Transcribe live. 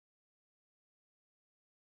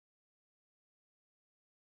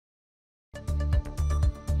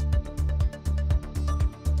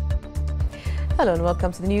Hello and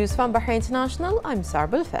welcome to the news from Bahrain International. I'm Sarah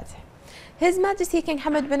Al-Fatih. His Majesty King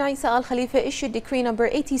Hamad bin Isa Al Khalifa issued Decree number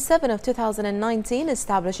 87 of 2019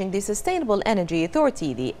 establishing the Sustainable Energy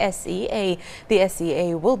Authority, the SEA. The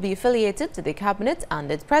SEA will be affiliated to the Cabinet and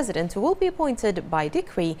its President will be appointed by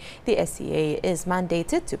decree. The SEA is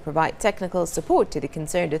mandated to provide technical support to the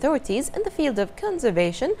concerned authorities in the field of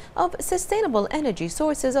conservation of sustainable energy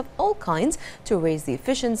sources of all kinds, to raise the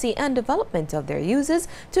efficiency and development of their uses,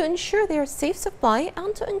 to ensure their safe supply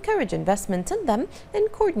and to encourage investment in them in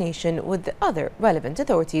coordination with the other relevant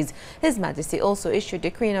authorities. His Majesty also issued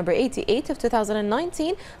Decree number 88 of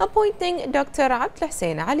 2019 appointing Dr. Abdul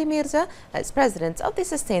Hussein Ali Mirza as President of the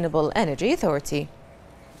Sustainable Energy Authority.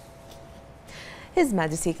 His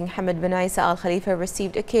Majesty King Hamad bin Isa Al Khalifa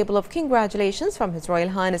received a cable of congratulations from His Royal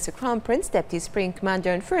Highness the Crown Prince, Deputy Supreme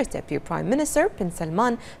Commander and First Deputy Prime Minister Prince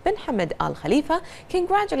Salman bin Hamad Al Khalifa,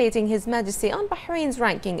 congratulating His Majesty on Bahrain's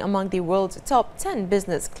ranking among the world's top 10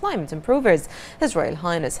 business climate improvers. His Royal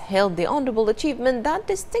Highness hailed the honourable achievement that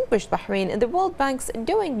distinguished Bahrain in the World Bank's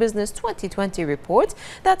Doing Business 2020 report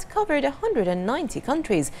that covered 190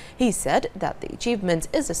 countries. He said that the achievement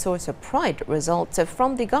is a source of pride resulting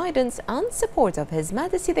from the guidance and support of His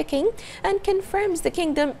Majesty the King, and confirms the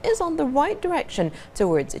kingdom is on the right direction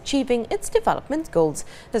towards achieving its development goals.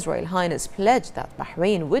 His Royal Highness pledged that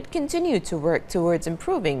Bahrain would continue to work towards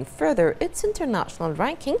improving further its international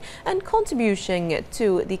ranking and contribution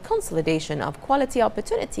to the consolidation of quality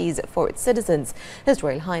opportunities for its citizens. His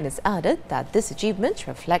Royal Highness added that this achievement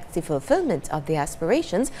reflects the fulfillment of the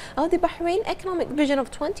aspirations of the Bahrain Economic Vision of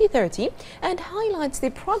 2030 and highlights the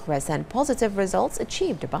progress and positive results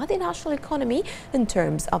achieved by the national economy in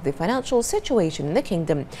terms of the financial situation in the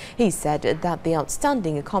kingdom. He said that the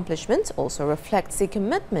outstanding accomplishment also reflects the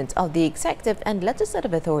commitment of the executive and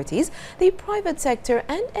legislative authorities, the private sector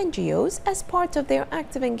and NGOs as part of their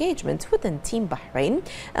active engagement within Team Bahrain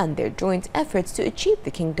and their joint efforts to achieve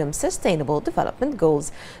the kingdom's sustainable development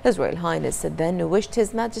goals. His Royal Highness then wished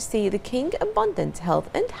His Majesty the King abundant health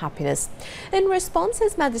and happiness. In response,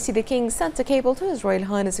 His Majesty the King sent a cable to His Royal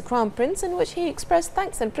Highness the Crown Prince in which he expressed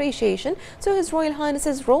thanks and appreciation to His Royal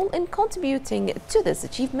Highness's role in contributing to this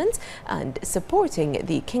achievement and supporting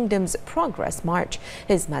the kingdom's progress march.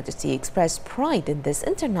 His Majesty expressed pride in this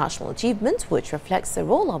international achievement, which reflects the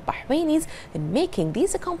role of Bahrainis in making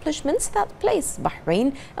these accomplishments that place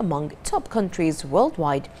Bahrain among top countries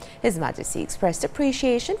worldwide. His Majesty expressed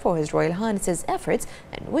appreciation for His Royal Highness's efforts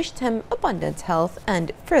and wished him abundant health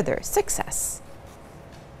and further success.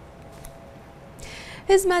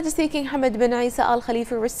 His Majesty King Hamad bin Isa Al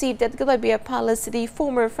Khalifa received at Ghalabia Palace the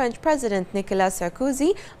former French President Nicolas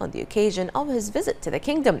Sarkozy on the occasion of his visit to the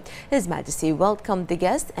kingdom. His Majesty welcomed the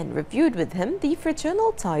guest and reviewed with him the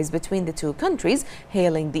fraternal ties between the two countries,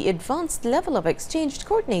 hailing the advanced level of exchanged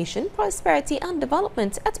coordination, prosperity and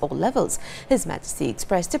development at all levels. His Majesty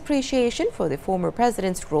expressed appreciation for the former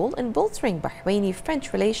President's role in bolstering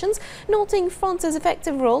Bahraini-French relations, noting France's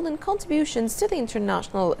effective role and contributions to the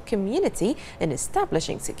international community in establishing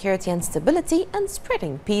security and stability and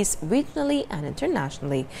spreading peace regionally and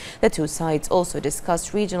internationally. The two sides also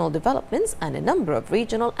discussed regional developments and a number of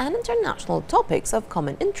regional and international topics of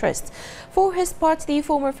common interest. For his part, the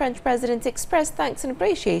former French President expressed thanks and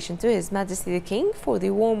appreciation to His Majesty the King for the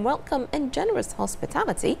warm welcome and generous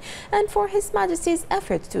hospitality and for His Majesty's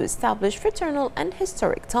efforts to establish fraternal and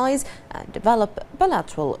historic ties and develop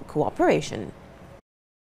bilateral cooperation.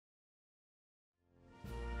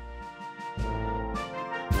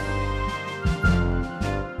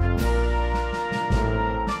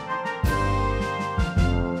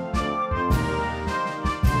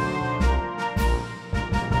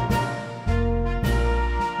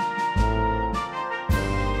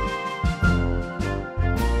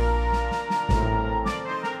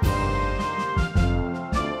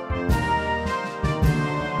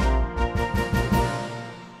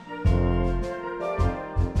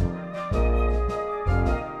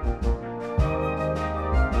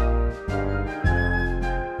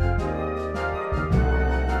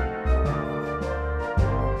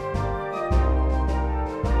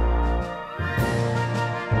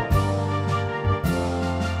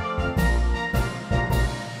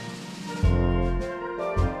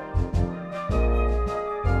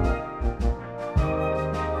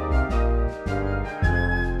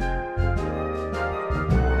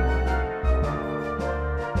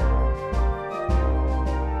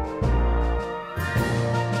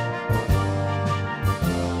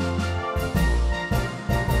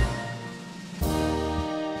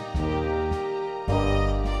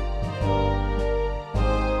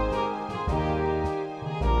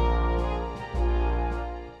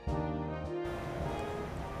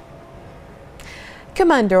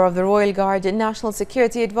 Commander of the Royal Guard, National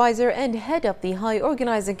Security Advisor and Head of the High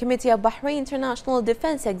Organizing Committee of Bahrain International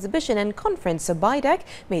Defense Exhibition and Conference, BIDEC,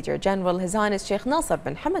 Major General His Highness Sheikh Nasser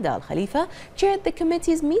bin Hamad Al Khalifa, chaired the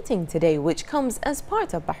committee's meeting today, which comes as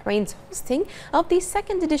part of Bahrain's hosting of the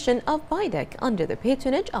second edition of BIDEC under the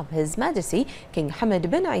patronage of His Majesty King Hamad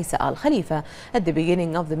bin Isa Al Khalifa. At the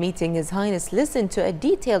beginning of the meeting, His Highness listened to a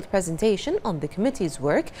detailed presentation on the committee's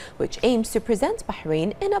work, which aims to present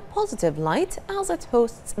Bahrain in a positive light as it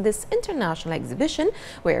hosts this international exhibition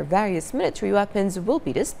where various military weapons will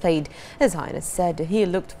be displayed. His Highness said he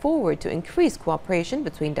looked forward to increased cooperation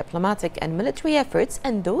between diplomatic and military efforts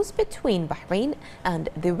and those between Bahrain and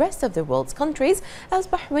the rest of the world's countries as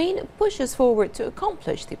Bahrain pushes forward to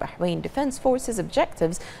accomplish the Bahrain Defense Forces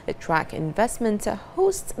objectives, attract investment,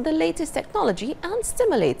 hosts the latest technology and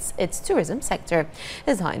stimulates its tourism sector.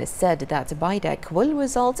 His Highness said that BIDEC will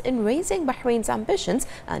result in raising Bahrain's ambitions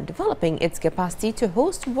and developing its capacity to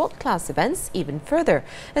host world-class events even further.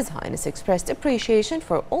 His Highness expressed appreciation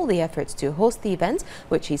for all the efforts to host the event,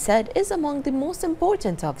 which he said is among the most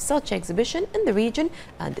important of such exhibition in the region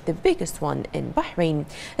and the biggest one in Bahrain.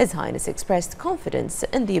 His Highness expressed confidence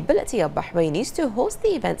in the ability of Bahrainis to host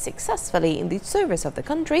the event successfully in the service of the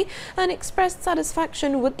country and expressed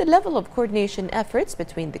satisfaction with the level of coordination efforts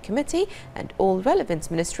between the committee and all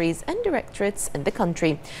relevant ministries and directorates in the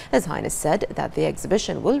country. His Highness said that the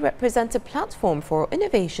exhibition will represent a platform for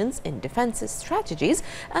innovations in defense strategies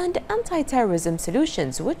and anti-terrorism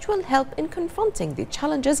solutions, which will help in confronting the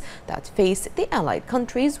challenges that face the allied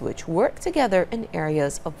countries which work together in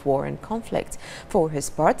areas of war and conflict. For his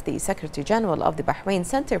part, the Secretary General of the Bahrain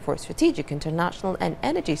Center for Strategic International and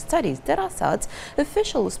Energy Studies, Darasat,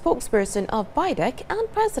 official spokesperson of BIDEC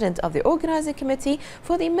and President of the Organizing Committee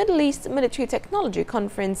for the Middle East Military Technology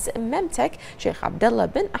Conference, MEMTEC, Sheikh Abdullah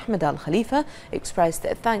bin Ahmed Al Khalifa, expressed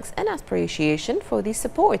thanks and appreciation for the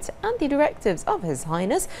support and the directives of His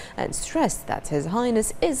Highness and stressed that His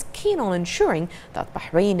Highness is keen on ensuring that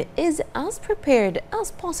Bahrain is as prepared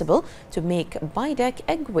as possible to make BIDEC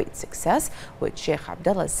a great success, which Sheikh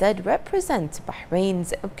Abdullah said represents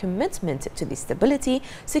Bahrain's commitment to the stability,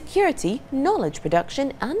 security, knowledge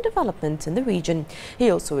production and development in the region. He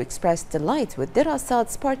also expressed delight with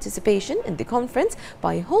Dirasat's participation in the conference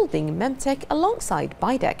by holding MEMTEC alongside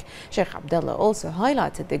BIDEC. Sheikh Abdullah also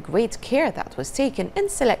highlighted the great care that was taken in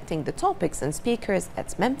selecting the topics and speakers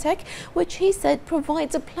at MEMTEC, which he said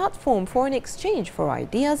provides a platform for an exchange for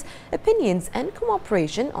ideas, opinions and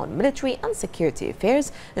cooperation on military and security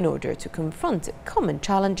affairs in order to confront common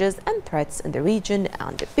challenges and threats in the region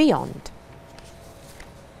and beyond.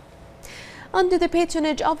 Under the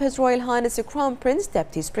patronage of His Royal Highness the Crown Prince,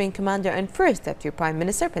 Deputy Supreme Commander and First Deputy Prime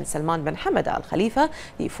Minister Prince Salman bin Hamad Al Khalifa,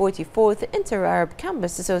 the 44th Inter-Arab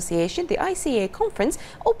Campus Association, the ICA conference,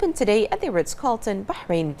 opened today at the Ritz-Carlton,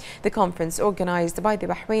 Bahrain. The conference, organized by the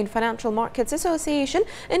Bahrain Financial Markets Association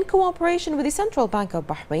in cooperation with the Central Bank of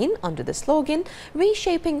Bahrain under the slogan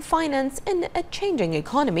 "Reshaping Finance in a Changing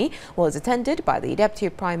Economy," was attended by the Deputy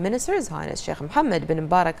Prime Minister His Highness Sheikh Mohammed bin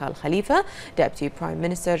Mubarak Al Khalifa, Deputy Prime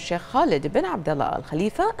Minister Sheikh Khalid bin Abdullah Al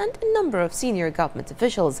Khalifa and a number of senior government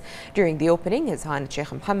officials. During the opening, His Highness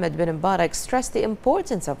Sheikh Mohammed bin Mubarak stressed the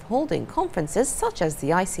importance of holding conferences such as the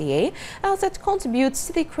ICA as it contributes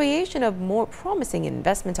to the creation of more promising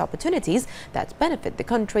investment opportunities that benefit the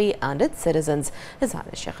country and its citizens. His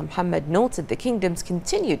Highness Sheikh Mohammed noted the kingdom's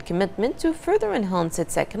continued commitment to further enhance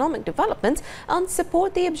its economic development and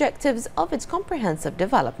support the objectives of its comprehensive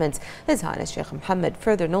development. His Highness Sheikh Mohammed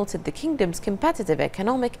further noted the kingdom's competitive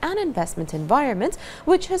economic and investment environment,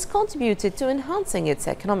 which has contributed to enhancing its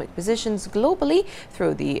economic positions globally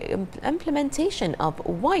through the implementation of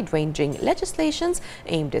wide-ranging legislations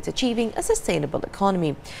aimed at achieving a sustainable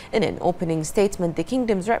economy. In an opening statement, the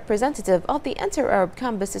kingdom's representative of the Inter-Arab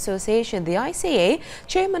Campus Association, the ICA,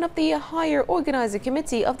 chairman of the Higher Organizing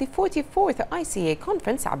Committee of the 44th ICA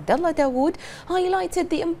Conference, Abdullah Dawood, highlighted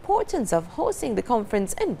the importance of hosting the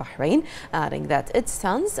conference in Bahrain, adding that it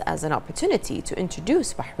stands as an opportunity to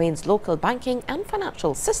introduce Bahrain's local banking and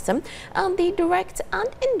financial system and the direct and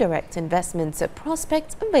indirect investments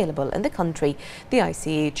prospects available in the country. The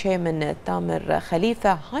ICA chairman Tamir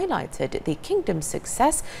Khalifa highlighted the kingdom's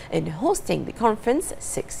success in hosting the conference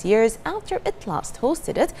 6 years after it last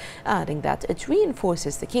hosted it, adding that it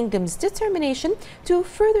reinforces the kingdom's determination to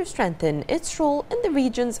further strengthen its role in the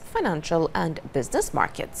region's financial and business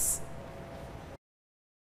markets.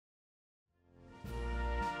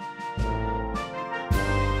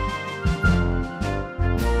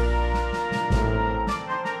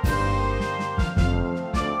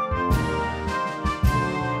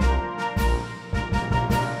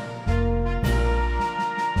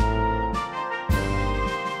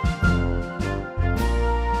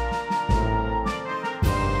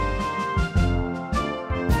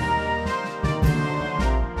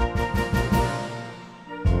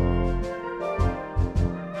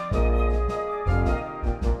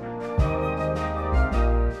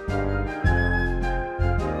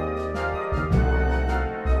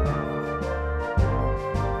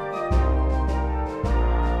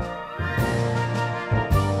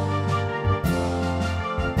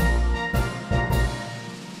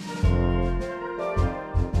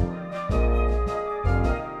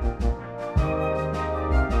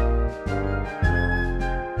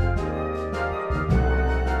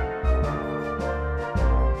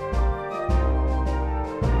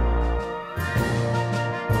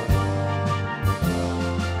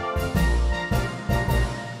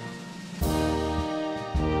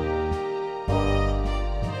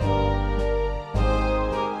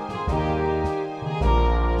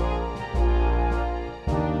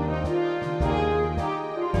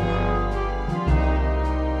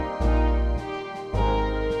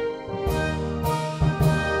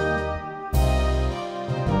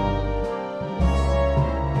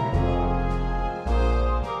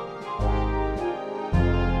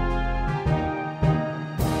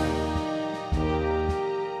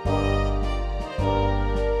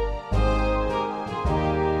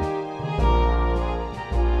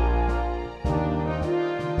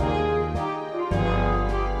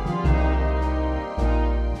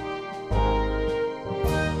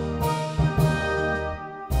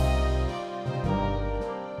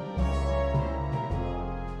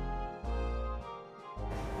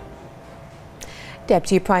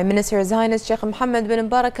 Deputy Prime Minister His Highness Sheikh Mohammed bin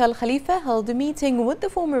Mbarak Al Khalifa held a meeting with the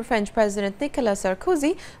former French President Nicolas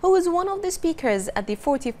Sarkozy, who was one of the speakers at the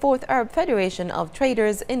 44th Arab Federation of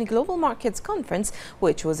Traders in Global Markets Conference,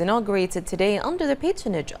 which was inaugurated today under the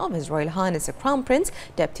patronage of His Royal Highness the Crown Prince,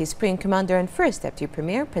 Deputy Supreme Commander and First Deputy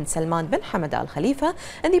Premier Prince Salman bin Hamad Al Khalifa,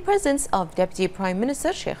 and the presence of Deputy Prime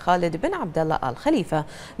Minister Sheikh Khalid bin Abdullah Al Khalifa.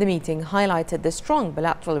 The meeting highlighted the strong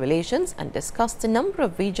bilateral relations and discussed a number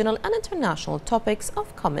of regional and international topics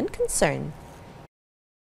of common concern.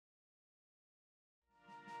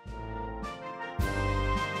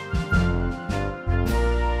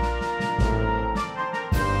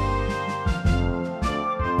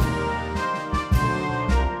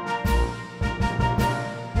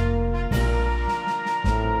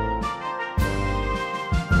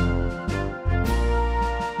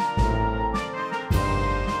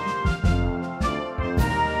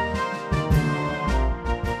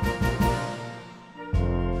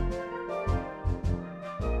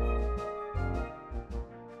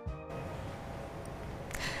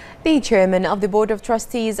 The chairman of the Board of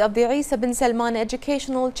Trustees of the Isa bin Salman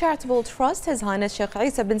Educational Charitable Trust, His Highness Sheikh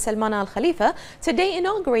Isa bin Salman Al Khalifa, today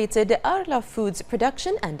inaugurated Arla Foods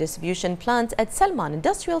production and distribution plant at Salman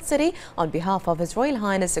Industrial City on behalf of His Royal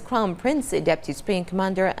Highness the Crown Prince, Deputy Supreme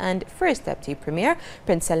Commander and First Deputy Premier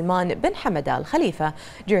Prince Salman bin Hamad Al Khalifa.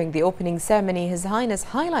 During the opening ceremony, His Highness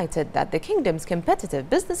highlighted that the kingdom's competitive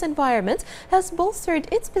business environment has bolstered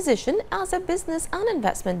its position as a business and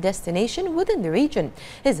investment destination within the region.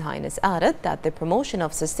 His Highness added that the promotion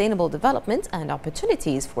of sustainable development and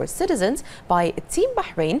opportunities for citizens by Team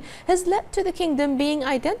Bahrain has led to the kingdom being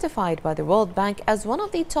identified by the World Bank as one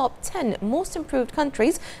of the top 10 most improved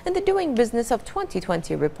countries in the Doing Business of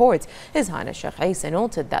 2020 report. His Highness Sheikh Isa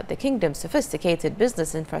noted that the kingdom's sophisticated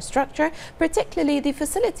business infrastructure, particularly the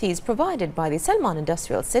facilities provided by the Salman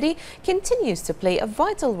Industrial City, continues to play a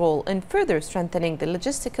vital role in further strengthening the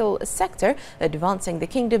logistical sector, advancing the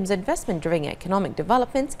kingdom's investment-driven economic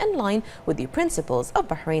development in line with the principles of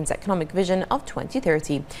Bahrain's economic vision of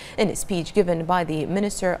 2030. In a speech given by the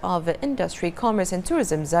Minister of Industry, Commerce and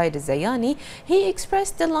Tourism, Zaid Zayani, he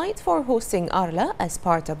expressed delight for hosting Arla as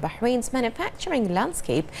part of Bahrain's manufacturing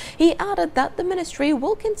landscape. He added that the ministry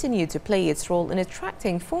will continue to play its role in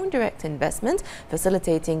attracting foreign direct investment,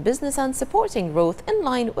 facilitating business and supporting growth in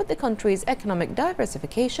line with the country's economic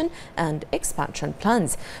diversification and expansion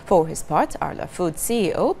plans. For his part, Arla Foods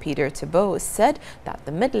CEO Peter Thibault said that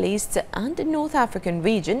the Middle East and the North African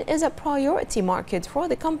region is a priority market for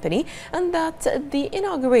the company and that the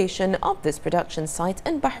inauguration of this production site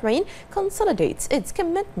in Bahrain consolidates its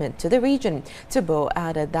commitment to the region. Thibault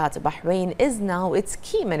added that Bahrain is now its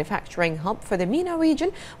key manufacturing hub for the MENA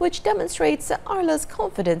region, which demonstrates Arla's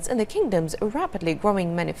confidence in the kingdom's rapidly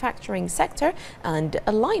growing manufacturing sector and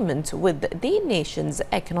alignment with the nation's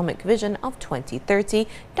economic vision of 2030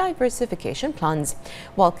 diversification plans.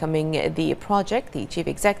 Welcoming the project, the Chief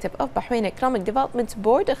Executive of Bahrain Economic Development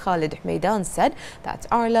Board, Khalid Hmeidan, said that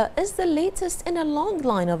Arla is the latest in a long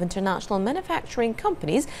line of international manufacturing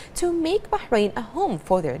companies to make Bahrain a home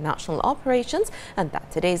for their national operations, and that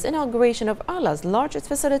today's inauguration of Arla's largest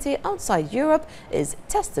facility outside Europe is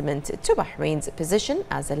testament to Bahrain's position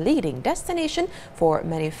as a leading destination for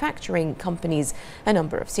manufacturing companies. A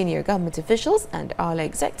number of senior government officials and Arla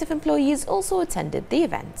executive employees also attended the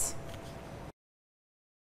event.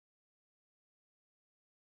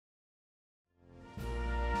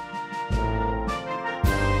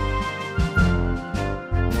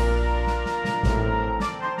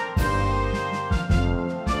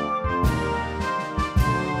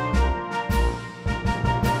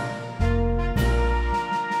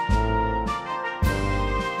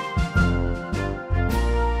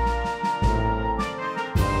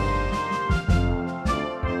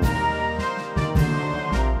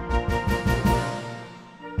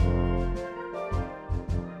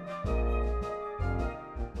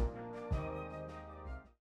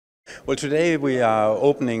 Well, today we are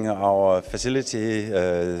opening our facility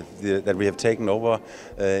that we have taken over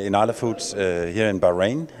in Arla Foods here in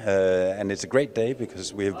Bahrain, and it's a great day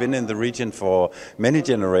because we have been in the region for many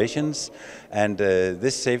generations, and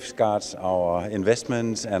this safeguards our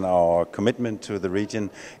investments and our commitment to the region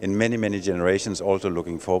in many generations, also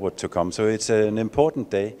looking forward to come. So it's an important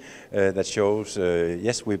day that shows,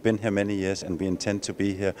 yes, we've been here many years and we intend to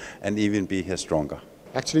be here and even be here stronger.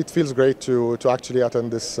 Actually, it feels great to actually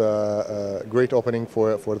attend this great opening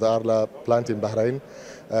for the Arla plant in Bahrain.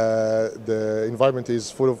 The environment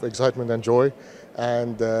is full of excitement and joy,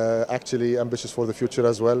 and actually ambitious for the future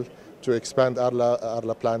as well to expand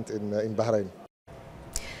Arla plant in Bahrain.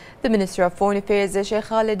 The Minister of Foreign Affairs, Sheikh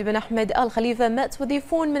Khalid bin Ahmed Al Khalifa, met with the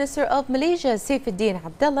Foreign Minister of Malaysia, Saifuddin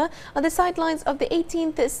Abdullah, on the sidelines of the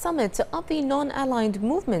 18th Summit of the Non-Aligned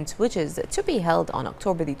Movement, which is to be held on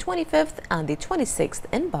October the 25th and the 26th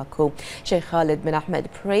in Baku. Sheikh Khalid bin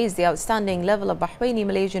Ahmed praised the outstanding level of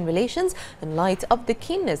Bahraini-Malaysian relations in light of the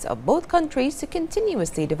keenness of both countries to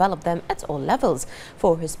continuously develop them at all levels.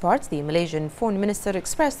 For his part, the Malaysian Foreign Minister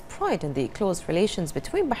expressed pride in the close relations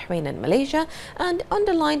between Bahrain and Malaysia and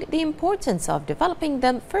underlined the importance of developing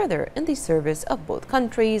them further in the service of both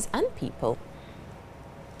countries and people.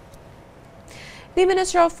 The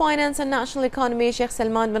Minister of Finance and National Economy, Sheikh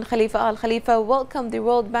Salman bin Khalifa Al Khalifa, welcomed the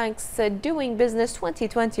World Bank's Doing Business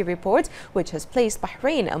 2020 report, which has placed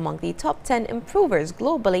Bahrain among the top 10 improvers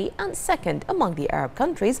globally and second among the Arab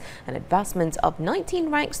countries, an advancement of 19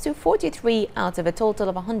 ranks to 43 out of a total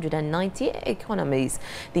of 190 economies.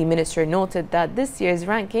 The Minister noted that this year's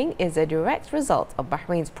ranking is a direct result of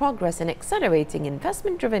Bahrain's progress in accelerating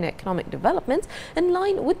investment-driven economic development in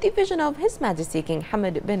line with the vision of His Majesty King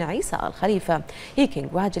Hamad bin Isa Al Khalifa. He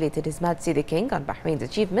congratulated His Majesty the King on Bahrain's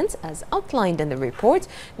achievements as outlined in the report,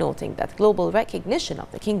 noting that global recognition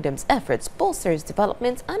of the kingdom's efforts bolsters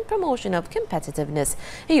development and promotion of competitiveness.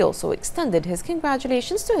 He also extended his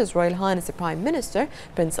congratulations to His Royal Highness the Prime Minister,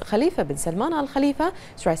 Prince Khalifa bin Salman Al Khalifa,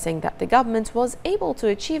 stressing that the government was able to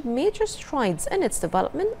achieve major strides in its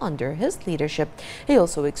development under his leadership. He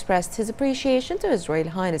also expressed his appreciation to His Royal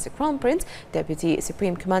Highness the Crown Prince, Deputy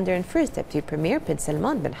Supreme Commander and First Deputy Premier Prince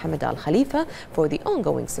Salman bin Hamad Al Khalifa for the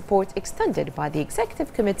ongoing support extended by the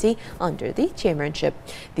Executive Committee under the chairmanship.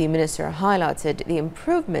 The Minister highlighted the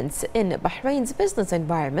improvements in Bahrain's business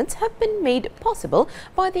environment have been made possible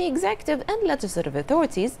by the executive and legislative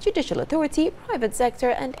authorities, judicial authority, private sector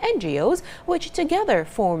and NGOs, which together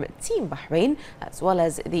form Team Bahrain, as well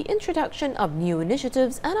as the introduction of new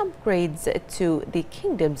initiatives and upgrades to the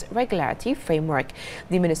kingdom's regulatory framework.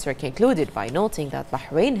 The Minister concluded by noting that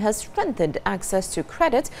Bahrain has strengthened access to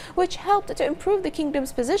credit, which helped to improve the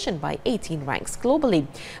kingdom's position by 18 ranks globally.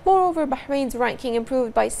 Moreover, Bahrain's ranking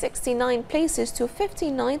improved by 69 places to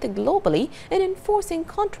 59th globally in enforcing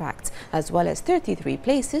contracts, as well as 33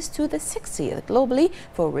 places to the 60th globally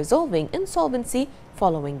for resolving insolvency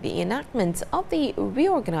following the enactment of the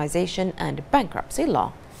reorganization and bankruptcy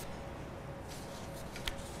law.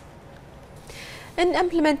 In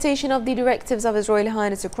implementation of the directives of His Royal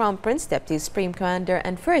Highness the Crown Prince, Deputy Supreme Commander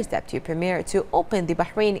and First Deputy Premier to open the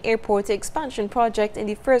Bahrain Airport expansion project in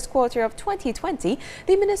the first quarter of 2020,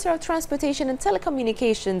 the Minister of Transportation and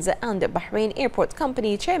Telecommunications and Bahrain Airport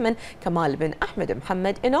Company Chairman Kamal bin Ahmed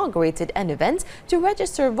Mohammed inaugurated an event to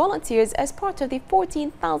register volunteers as part of the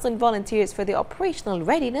 14,000 volunteers for the operational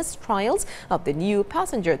readiness trials of the new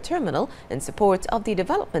passenger terminal in support of the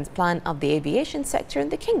development plan of the aviation sector in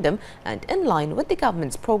the kingdom and in line with the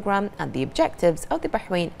government's program and the objectives of the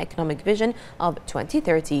Bahrain Economic Vision of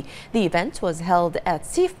 2030. The event was held at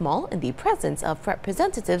Sif Mall in the presence of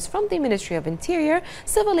representatives from the Ministry of Interior,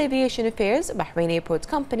 Civil Aviation Affairs, Bahrain Airport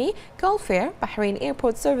Company, Gulf Air, Bahrain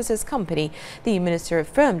Airport Services Company. The Minister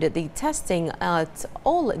affirmed the testing at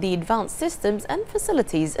all the advanced systems and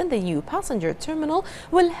facilities in the new passenger terminal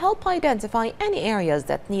will help identify any areas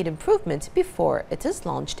that need improvement before it is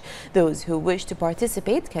launched. Those who wish to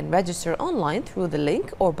participate can register online through the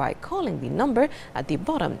link or by calling the number at the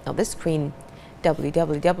bottom of the screen: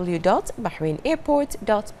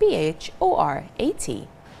 www.bahraineairport.bhorat.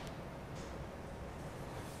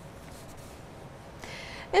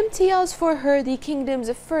 Imtiaz for her, the kingdom's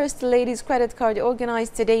first ladies credit card,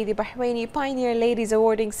 organized today the Bahraini Pioneer Ladies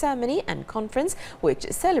Awarding Ceremony and Conference, which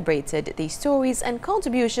celebrated the stories and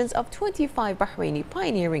contributions of 25 Bahraini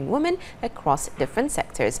pioneering women across different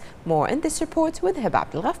sectors. More in this report with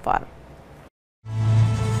Hibab Al Ghaffar.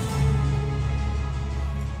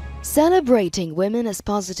 Celebrating women as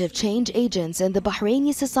positive change agents in the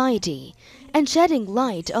Bahraini society and shedding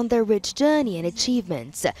light on their rich journey and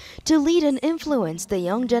achievements to lead and influence the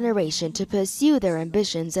young generation to pursue their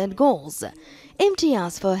ambitions and goals.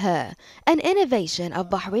 Imtiaz for Her, an innovation of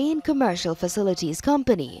Bahrain Commercial Facilities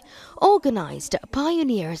Company, organized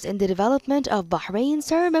pioneers in the development of Bahrain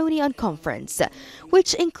ceremony and conference,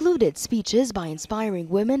 which included speeches by inspiring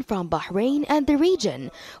women from Bahrain and the region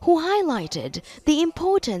who highlighted the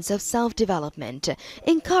importance of self-development,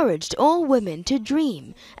 encouraged all women to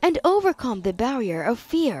dream and overcome the barrier of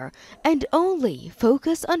fear and only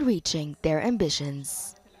focus on reaching their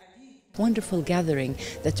ambitions. Wonderful gathering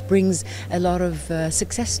that brings a lot of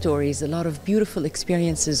success stories, a lot of beautiful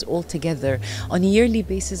experiences all together. On a yearly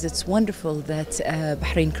basis, it's wonderful that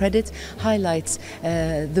Bahrain Credit highlights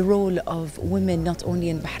the role of women not only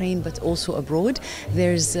in Bahrain but also abroad.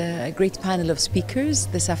 There's a great panel of speakers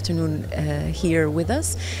this afternoon here with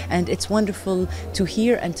us, and it's wonderful to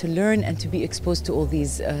hear and to learn and to be exposed to all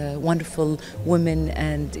these wonderful women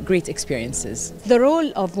and great experiences. The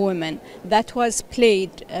role of women that was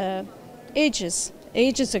played ages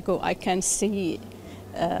ago, I can see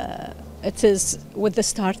it is with the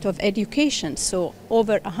start of education. So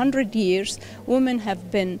over 100 years, women have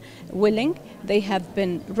been willing, they have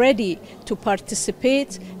been ready to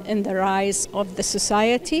participate in the rise of the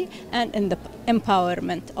society and in the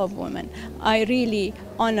empowerment of women. I really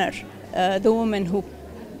honor the women who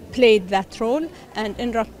played that role, and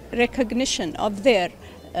in recognition of their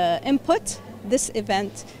input, this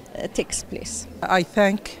event takes place. I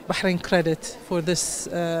thank Bahrain Credit for this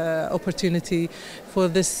opportunity, for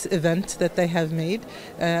this event that they have made.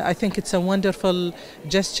 I think it's a wonderful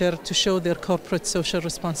gesture to show their corporate social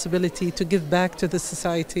responsibility, to give back to the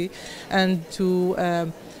society, and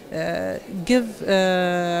to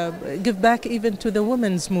give back even to the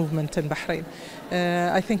women's movement in Bahrain.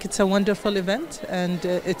 I think it's a wonderful event, and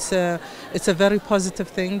it's a very positive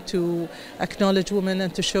thing to acknowledge women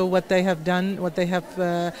and to show what they have done, what they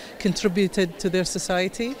have contributed to their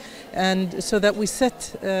society, and so that we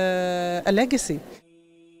set a legacy.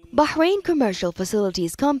 Bahrain Commercial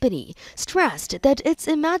Facilities Company stressed that its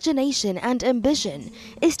imagination and ambition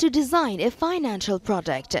is to design a financial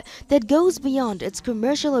product that goes beyond its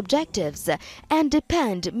commercial objectives and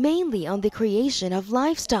depend mainly on the creation of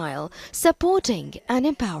lifestyle, supporting and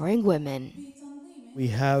empowering women. We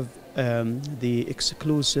have the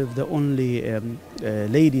exclusive, the only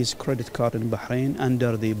ladies credit card in Bahrain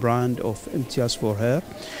under the brand of Imtiaz for Her.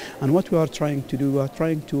 And what we are trying to do, we are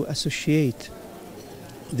trying to associate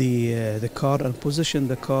the card and position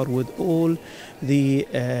the card with all the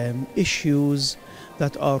issues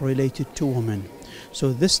that are related to women.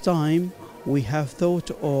 So this time we have thought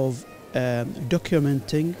of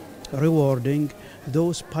documenting, rewarding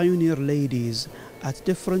those pioneer ladies at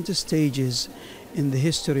different stages in the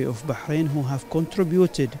history of Bahrain who have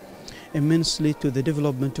contributed immensely to the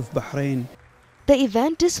development of Bahrain. The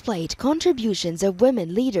event displayed contributions of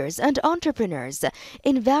women leaders and entrepreneurs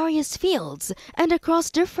in various fields and across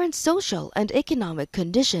different social and economic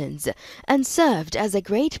conditions, and served as a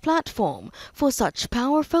great platform for such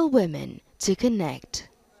powerful women to connect.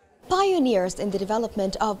 Pioneers in the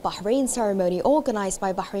development of Bahrain ceremony organized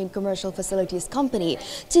by Bahrain Commercial Facilities Company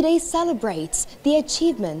today celebrates the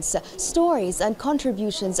achievements, stories and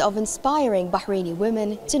contributions of inspiring Bahraini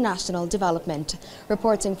women to national development.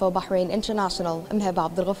 Reporting for Bahrain International, I'm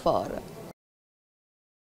Abdul Ghaffar.